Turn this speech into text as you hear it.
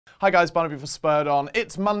Hi guys, Barnaby for Spurred On.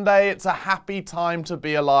 It's Monday, it's a happy time to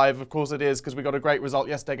be alive. Of course it is, because we got a great result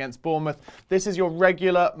yesterday against Bournemouth. This is your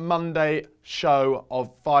regular Monday show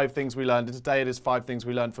of 5 things we learned. And today it is 5 things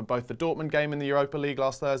we learned from both the Dortmund game in the Europa League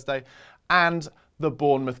last Thursday and the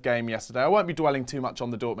Bournemouth game yesterday. I won't be dwelling too much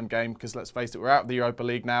on the Dortmund game because let's face it, we're out of the Europa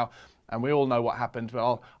League now and we all know what happened,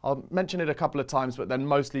 but I'll mention it a couple of times, but then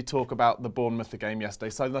mostly talk about the Bournemouth game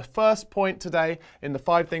yesterday. So the first point today in the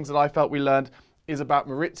 5 things that I felt we learned is about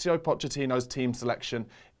Mauricio Pochettino's team selection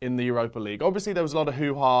in the Europa League. Obviously, there was a lot of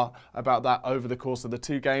hoo-ha about that over the course of the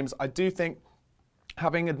 2 games. I do think,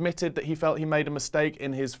 having admitted that he felt he made a mistake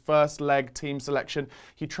in his first leg team selection,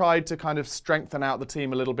 he tried to kind of strengthen out the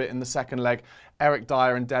team a little bit in the second leg. Eric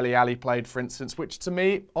Dyer and Dele Alli played, for instance, which to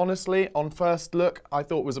me, honestly, on first look, I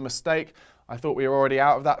thought was a mistake. I thought we were already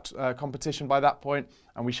out of that competition by that point,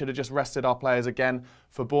 and we should have just rested our players again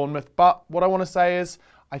for Bournemouth. But what I want to say is,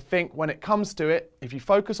 I think when it comes to it, if you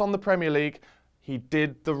focus on the Premier League, he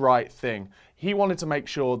did the right thing. He wanted to make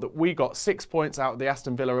sure that we got 6 points out of the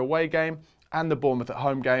Aston Villa away game and the Bournemouth at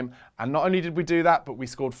home game. And not only did we do that, but we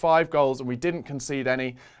scored 5 goals and we didn't concede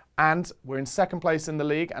any. And we're in second place in the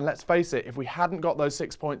league. And let's face it, if we hadn't got those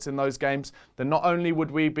 6 points in those games, then not only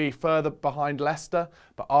would we be further behind Leicester,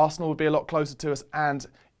 but Arsenal would be a lot closer to us, and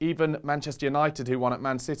even Manchester United, who won at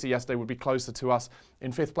Man City yesterday, would be closer to us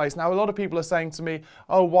in 5th place. Now, a lot of people are saying to me,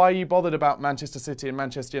 oh, why are you bothered about Manchester City and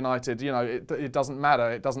Manchester United? You know, it doesn't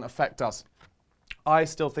matter. It doesn't affect us. I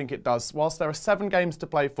still think it does. Whilst there are 7 games to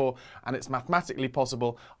play for and it's mathematically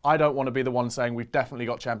possible, I don't want to be the one saying we've definitely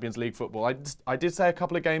got Champions League football. I did say a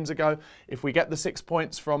couple of games ago, if we get the 6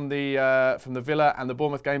 points from the Villa and the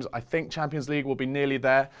Bournemouth games, I think Champions League will be nearly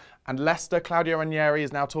there. And Leicester, Claudio Ranieri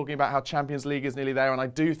is now talking about how Champions League is nearly there, and I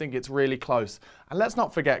do think it's really close. And let's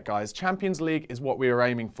not forget, guys, Champions League is what we were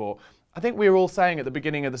aiming for. I think we were all saying at the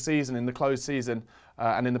beginning of the season, in the closed season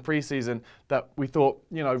and in the pre-season, that we thought,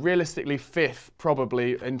 you know, realistically 5th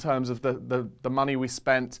probably in terms of the money we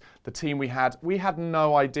spent, the team we had. We had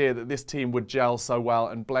no idea that this team would gel so well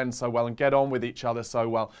and blend so well and get on with each other so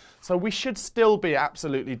well. So we should still be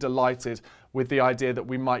absolutely delighted with the idea that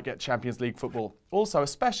we might get Champions League football. Also,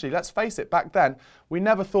 especially, let's face it, back then, we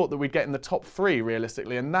never thought that we'd get in the top 3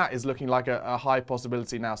 realistically, and that is looking like a high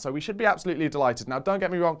possibility now. So we should be absolutely delighted. Now, don't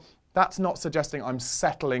get me wrong, that's not suggesting I'm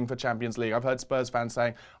settling for Champions League. I've heard Spurs fans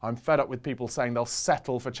saying, I'm fed up with people saying they'll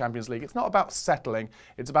settle for Champions League. It's not about settling.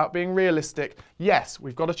 It's about being realistic. Yes,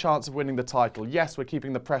 we've got a chance of winning the title. Yes, we're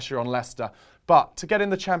keeping the pressure on Leicester. But to get in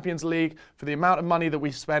the Champions League, for the amount of money that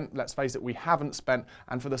we've spent, let's face it, we haven't spent,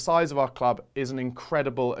 and for the size of our club, is an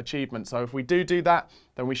incredible achievement. So if we do that,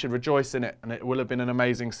 then we should rejoice in it, and it will have been an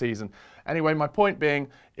amazing season. Anyway, my point being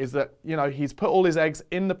is that, you know, he's put all his eggs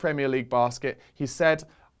in the Premier League basket. He said,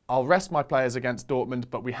 I'll rest my players against Dortmund,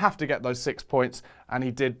 but we have to get those 6 points, and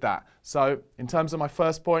he did that. So in terms of my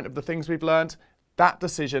first point of the things we've learned, that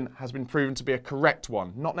decision has been proven to be a correct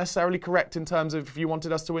one. Not necessarily correct in terms of if you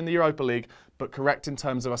wanted us to win the Europa League, but correct in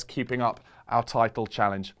terms of us keeping up our title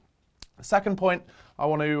challenge. The second point I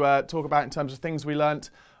want to talk about in terms of things we learnt,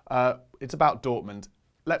 it's about Dortmund.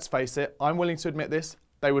 Let's face it, I'm willing to admit this,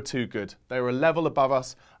 they were too good. They were a level above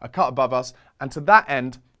us, a cut above us, and to that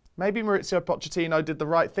end, maybe Mauricio Pochettino did the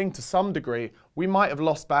right thing to some degree. We might have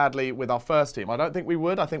lost badly with our first team. I don't think we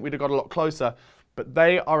would. I think we'd have got a lot closer. But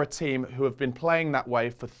they are a team who have been playing that way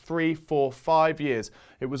for 3, 4, 5 years.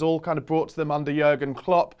 It was all kind of brought to them under Jurgen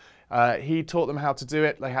Klopp. He taught them how to do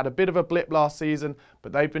it. They had a bit of a blip last season,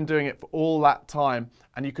 but they've been doing it for all that time.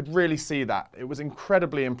 And you could really see that. It was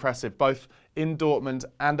incredibly impressive, both in Dortmund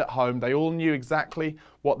and at home. They all knew exactly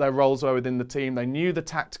what their roles were within the team. They knew the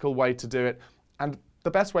tactical way to do it. And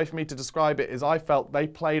the best way for me to describe it is I felt they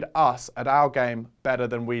played us at our game better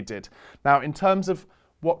than we did. Now, in terms of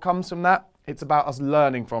what comes from that, it's about us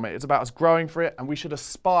learning from it. It's about us growing for it, and we should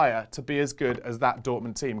aspire to be as good as that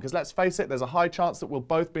Dortmund team. Because let's face it, there's a high chance that we'll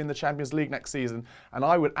both be in the Champions League next season, and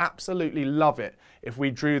I would absolutely love it if we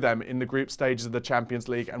drew them in the group stages of the Champions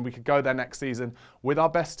League and we could go there next season with our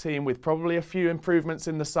best team, with probably a few improvements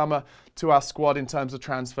in the summer to our squad in terms of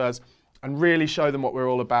transfers, and really show them what we're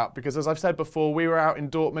all about. Because as I've said before, we were out in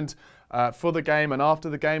Dortmund for the game and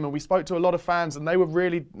after the game, and we spoke to a lot of fans, and they were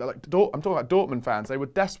really, I'm talking about Dortmund fans, they were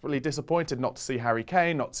desperately disappointed not to see Harry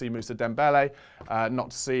Kane, not to see Moussa Dembele,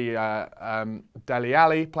 not to see Dele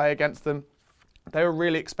Alli play against them. They were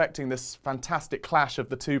really expecting this fantastic clash of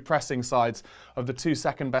the 2 pressing sides, of the 2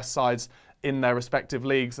 second best sides in their respective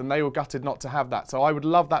leagues, and they were gutted not to have that. So I would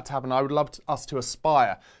love that to happen. I would love us to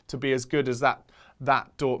aspire to be as good as that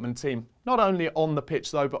Dortmund team. Not only on the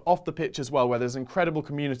pitch though, but off the pitch as well, where there's incredible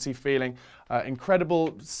community feeling,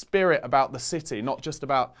 incredible spirit about the city, not just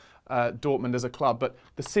about Dortmund as a club, but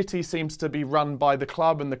the city seems to be run by the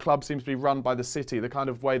club and the club seems to be run by the city, the kind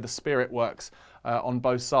of way the spirit works on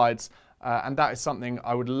both sides. And that is something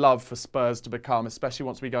I would love for Spurs to become, especially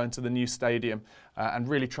once we go into the new stadium and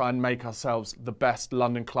really try and make ourselves the best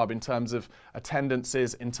London club in terms of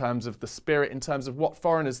attendances, in terms of the spirit, in terms of what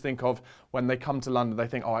foreigners think of when they come to London. They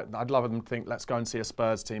think, oh, I'd love them to think, let's go and see a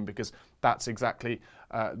Spurs team, because that's exactly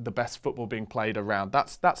the best football being played around.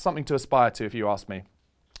 That's something to aspire to, if you ask me.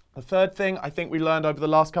 The third thing I think we learned over the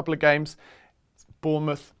last couple of games,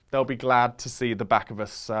 Bournemouth, they'll be glad to see the back of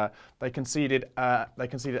us. They conceded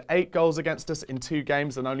 8 goals against us in 2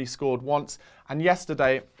 games and only scored once. And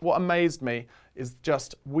yesterday, what amazed me is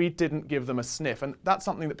just we didn't give them a sniff. And that's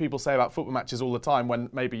something that people say about football matches all the time when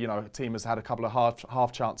maybe, you know, a team has had a couple of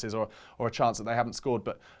half chances or a chance that they haven't scored.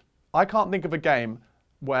 But I can't think of a game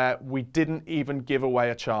where we didn't even give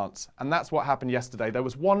away a chance. And that's what happened yesterday. There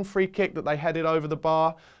was one free kick that they headed over the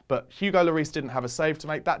bar, but Hugo Lloris didn't have a save to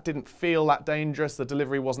make. That didn't feel that dangerous. The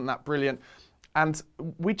delivery wasn't that brilliant. And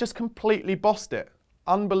we just completely bossed it.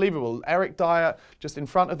 Unbelievable. Eric Dyer just in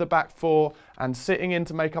front of the back 4 and sitting in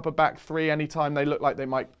to make up a back 3 anytime they looked like they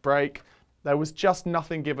might break. There was just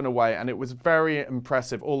nothing given away, and it was very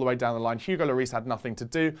impressive all the way down the line. Hugo Lloris had nothing to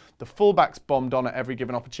do. The fullbacks bombed on at every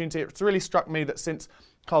given opportunity. It's really struck me that since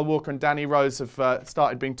Kyle Walker and Danny Rose have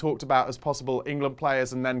started being talked about as possible England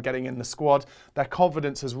players and then getting in the squad, their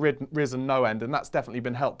confidence has risen no end, and that's definitely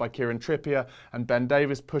been helped by Kieran Trippier and Ben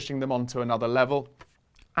Davies pushing them on to another level.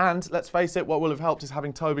 And let's face it, what will have helped is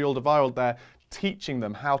having Toby Alderweireld there, teaching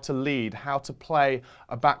them how to lead, how to play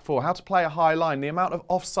a back 4, how to play a high line. The amount of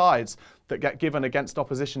offsides that get given against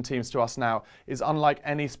opposition teams to us now is unlike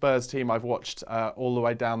any Spurs team I've watched all the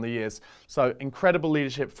way down the years. So incredible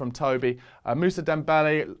leadership from Toby. Moussa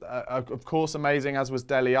Dembele, of course, amazing, as was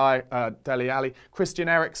Dele Alli. Christian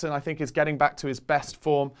Eriksen, I think, is getting back to his best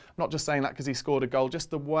form. I'm not just saying that because he scored a goal, just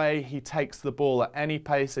the way he takes the ball at any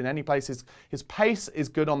pace, in any place. His pace is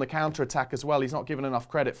good on the counter-attack as well. He's not given enough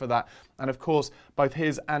credit for that. And of course, both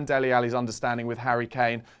his and Dele Alli's understanding with Harry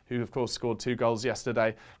Kane, who of course scored 2 goals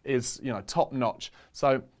yesterday, is, you know, top notch.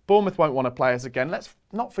 So Bournemouth won't want to play us again. Let's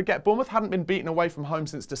not forget, Bournemouth hadn't been beaten away from home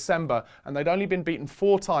since December, and they'd only been beaten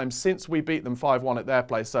 4 times since we beat them 5-1 at their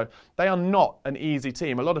place. So they are not an easy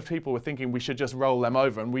team. A lot of people were thinking we should just roll them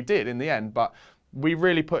over, and we did in the end, but we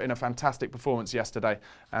really put in a fantastic performance yesterday,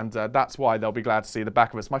 and that's why they'll be glad to see the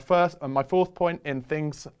back of us. My fourth point in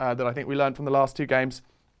things that I think we learned from the last 2 games,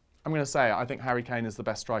 I'm going to say I think Harry Kane is the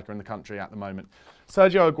best striker in the country at the moment.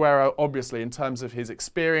 Sergio Aguero, obviously, in terms of his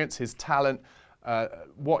experience, his talent,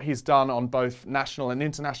 what he's done on both national and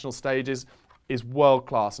international stages is world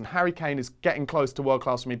class. And Harry Kane is getting close to world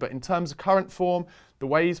class for me. But in terms of current form, the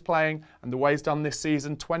way he's playing and the way he's done this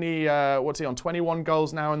season, 21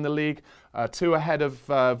 goals now in the league, 2 ahead of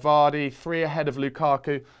Vardy, 3 ahead of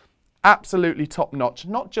Lukaku. Absolutely top notch.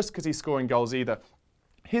 Not just because he's scoring goals either.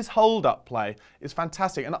 His hold-up play is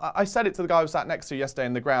fantastic. And I said it to the guy who sat next to yesterday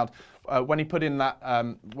in the ground when he put in that,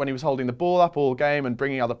 when he was holding the ball up all game and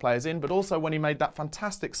bringing other players in, but also when he made that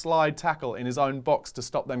fantastic slide tackle in his own box to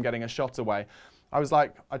stop them getting a shot away. I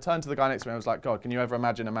turned to the guy next to me and I was like, God, can you ever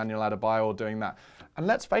imagine Emmanuel Adebayor doing that? And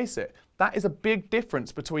let's face it, that is a big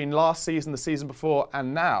difference between last season, the season before,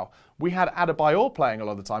 and now. We had Adebayor playing a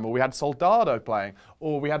lot of the time, or we had Soldado playing,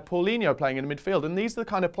 or we had Paulinho playing in the midfield. And these are the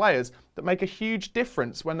kind of players that make a huge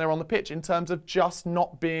difference when they're on the pitch in terms of just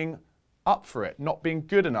not being up for it, not being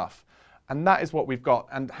good enough. And that is what we've got.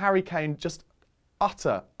 And Harry Kane, just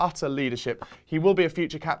utter leadership. He will be a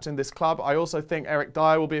future captain of this club. I also think Eric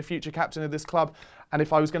Dyer will be a future captain of this club. And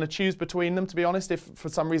if I was going to choose between them, to be honest, if for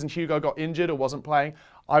some reason Hugo got injured or wasn't playing,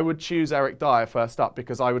 I would choose Eric Dyer first up,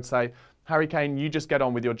 because I would say, Harry Kane, you just get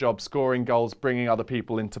on with your job, scoring goals, bringing other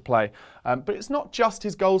people into play. But it's not just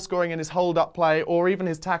his goal scoring and his hold-up play or even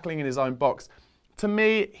his tackling in his own box. To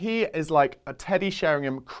me, he is like a Teddy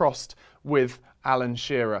Sheringham crossed with Alan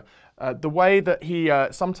Shearer. The way that he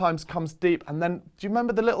sometimes comes deep, and then, do you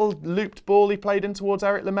remember the little looped ball he played in towards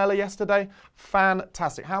Eric Lamela yesterday?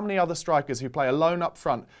 Fantastic. How many other strikers who play alone up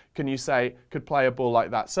front can you say could play a ball like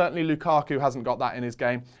that? Certainly Lukaku hasn't got that in his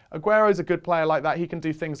game. Aguero's a good player like that. He can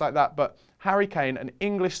do things like that. But Harry Kane, an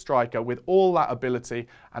English striker with all that ability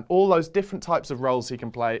and all those different types of roles he can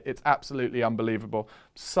play, it's absolutely unbelievable.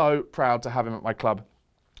 So proud to have him at my club.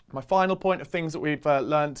 My final point of things that we've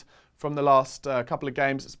learnt from the last couple of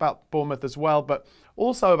games, it's about Bournemouth as well, but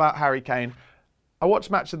also about Harry Kane. I watched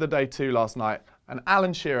Match of the Day 2 last night, And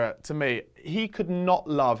Alan Shearer, to me, he could not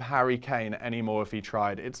love Harry Kane anymore if he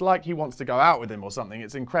tried. It's like he wants to go out with him or something.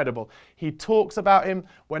 It's incredible. He talks about him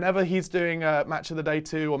whenever he's doing Match of the Day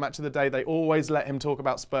 2 or Match of the Day. They always let him talk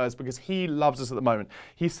about Spurs because he loves us at the moment.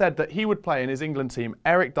 He said that he would play in his England team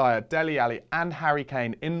Eric Dyer, Dele Alli and Harry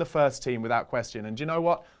Kane in the first team without question. And do you know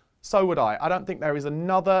what? So would I. I don't think there is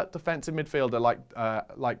another defensive midfielder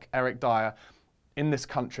like Eric Dyer in this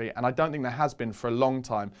country, and I don't think there has been for a long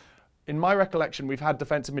time. In my recollection, we've had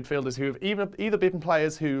defensive midfielders who have either been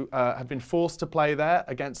players who have been forced to play there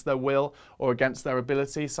against their will or against their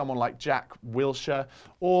ability, someone like Jack Wilshere,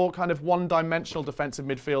 or kind of one-dimensional defensive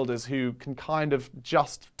midfielders who can kind of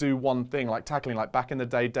just do one thing, like tackling, like back in the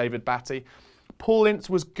day, David Batty. Paul Ince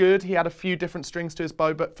was good. He had a few different strings to his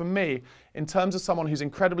bow, but for me, in terms of someone who's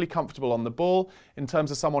incredibly comfortable on the ball, in terms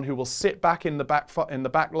of someone who will sit back in the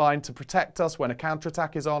back line to protect us when a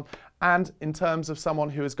counter-attack is on, and in terms of someone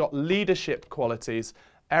who has got leadership qualities,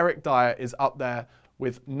 Eric Dyer is up there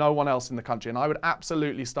with no one else in the country, and I would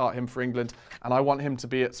absolutely start him for England, and I want him to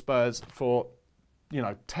be at Spurs for,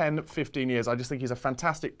 10, 15 years. I just think he's a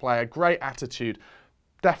fantastic player, great attitude,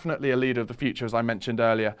 definitely a leader of the future, as I mentioned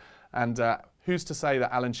earlier, and who's to say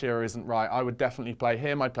that Alan Shearer isn't right? I would definitely play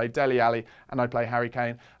him. I'd play Dele Alli and I'd play Harry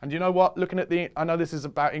Kane. And you know what? Looking at I know this is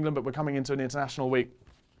about England, but we're coming into an international week.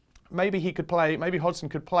 Maybe Hodgson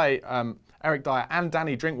could play Eric Dyer and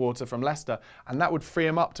Danny Drinkwater from Leicester, and that would free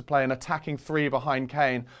him up to play an attacking three behind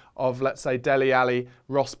Kane of, let's say, Dele Alli,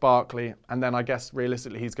 Ross Barkley, and then I guess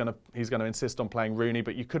realistically he's going to insist on playing Rooney,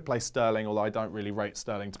 but you could play Sterling, although I don't really rate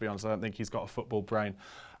Sterling, to be honest. I don't think he's got a football brain.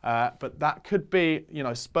 But that could be,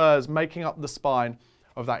 Spurs making up the spine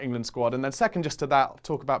of that England squad. And then second just to that, I'll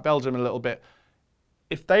talk about Belgium a little bit.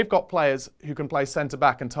 If they've got players who can play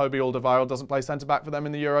centre-back and Toby Alderweireld doesn't play centre-back for them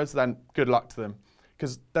in the Euros, then good luck to them.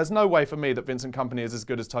 Because there's no way for me that Vincent Kompany is as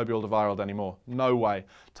good as Toby Alderweireld anymore. No way.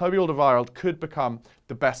 Toby Alderweireld could become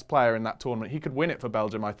the best player in that tournament. He could win it for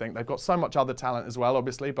Belgium, I think. They've got so much other talent as well,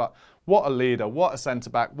 obviously, but what a leader, what a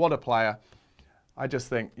centre-back, what a player. I just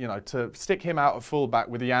think, to stick him out at full-back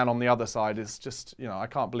with Jan on the other side is just, I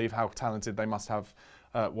can't believe how talented they must have,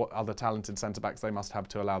 what other talented centre-backs they must have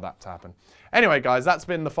to allow that to happen. Anyway, guys, that's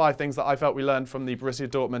been the 5 things that I felt we learned from the Borussia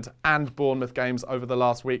Dortmund and Bournemouth games over the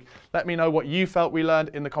last week. Let me know what you felt we learned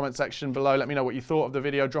in the comment section below. Let me know what you thought of the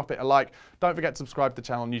video. Drop it a like. Don't forget to subscribe to the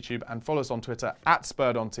channel on YouTube and follow us on Twitter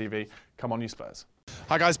 @SpurredOnTV. Come on, you Spurs.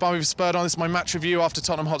 Hi guys, Barnaby for Spurred On. This is my match review after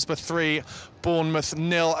Tottenham Hotspur 3, Bournemouth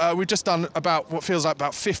 0. We've just done about what feels like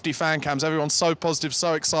about 50 fan cams. Everyone's so positive,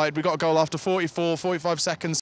 so excited. We got a goal after 45 seconds.